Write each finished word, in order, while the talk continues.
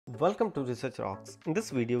Welcome to Research Rocks. In this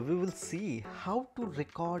video we will see how to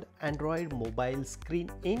record Android mobile screen,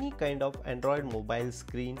 any kind of Android mobile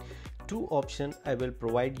screen. Two options I will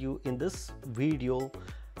provide you in this video,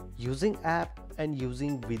 using app and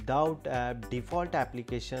using without app. Default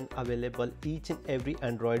application available each and every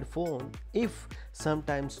Android phone. If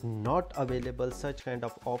sometimes not available such kind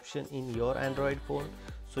of option in your Android phone,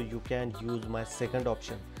 so you can use my second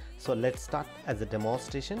option. So let's start as a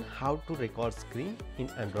demonstration how to record screen in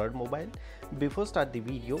Android mobile. Before start the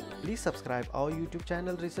video, please subscribe our YouTube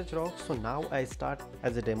channel Research Rocks. So now I start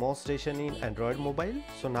as a demonstration in Android mobile.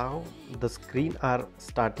 So now the screen are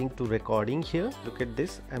starting to recording here. Look at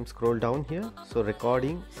this, I'm scroll down here. So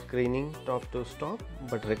recording, screening, stop to stop,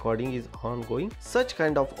 but recording is ongoing. Such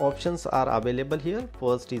kind of options are available here.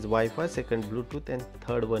 First is Wi-Fi, second Bluetooth, and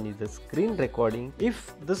third one is the screen recording.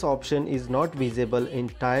 If this option is not visible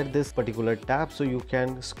entire this particular tab, so you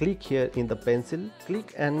can click here in the pencil,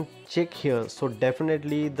 click and check here. So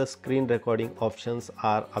definitely the screen recording options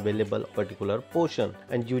are available particular portion,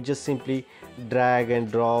 and you just simply drag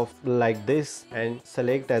and drop like this and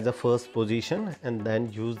select as a first position, and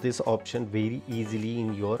then use this option very easily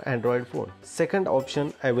in your Android phone. Second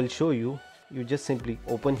option I will show you. You just simply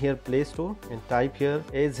open here Play Store and type here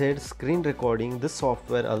AZ screen recording. This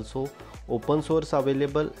software also open source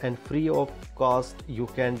available and free of cost. You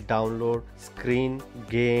can download screen,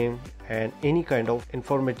 game and any kind of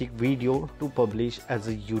informative video to publish as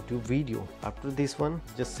a YouTube video. After this one,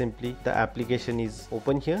 just simply the application is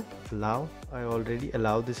open here. Allow, I already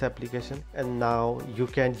allow this application, and now you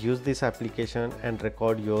can use this application and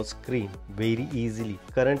record your screen very easily.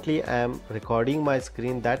 Currently I am recording my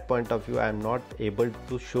screen. That point of view I am not able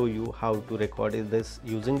to show you how to record this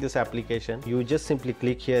using this application. You just simply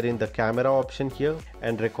click here in the camera option here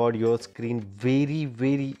and record your screen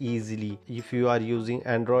very easily. If you are using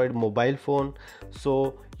Android mobile phone,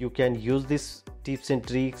 so you can use this tips and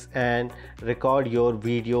tricks and record your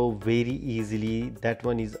video very easily. That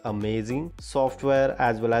one is amazing software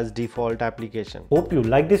as well as default application. Hope you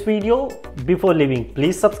like this video. Before leaving,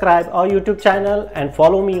 please subscribe our YouTube channel and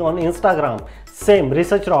follow me on Instagram, same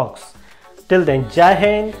Research Rocks. Till then, Jai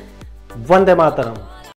Hind, Vande Mataram.